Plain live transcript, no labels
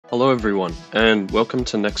Hello everyone, and welcome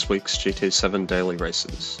to next week's GT7 daily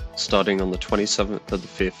races, starting on the 27th of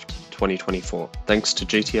the 5th, 2024. Thanks to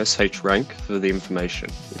GTSH Rank for the information.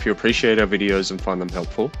 If you appreciate our videos and find them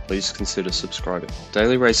helpful, please consider subscribing.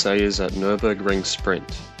 Daily race A is at Nürburgring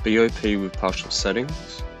Sprint, BOP with partial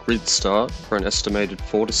settings, grid start for an estimated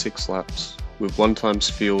 4 to 6 laps, with 1 times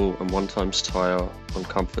fuel and 1 times tyre on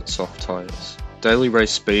comfort soft tyres. Daily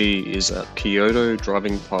race B is at Kyoto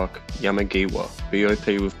Driving Park, Yamagiwa,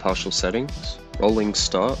 BOP with partial settings, rolling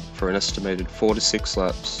start for an estimated 4 to 6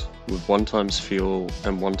 laps, with 1 times fuel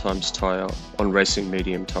and 1 times tyre on racing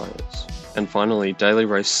medium tyres. And finally, daily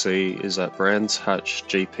race C is at Brands Hatch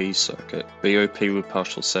GP circuit, BOP with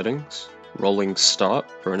partial settings, rolling start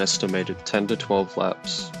for an estimated 10 to 12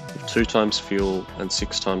 laps, with 2 times fuel and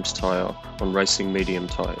 6 times tyre on racing medium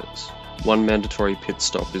tyres. 1 mandatory pit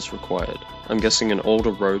stop is required. I'm guessing an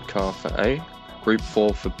older road car for A, Group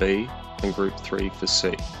 4 for B, and Group 3 for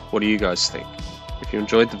C. What do you guys think? If you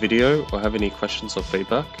enjoyed the video or have any questions or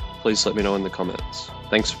feedback, please let me know in the comments.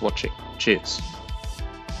 Thanks for watching. Cheers!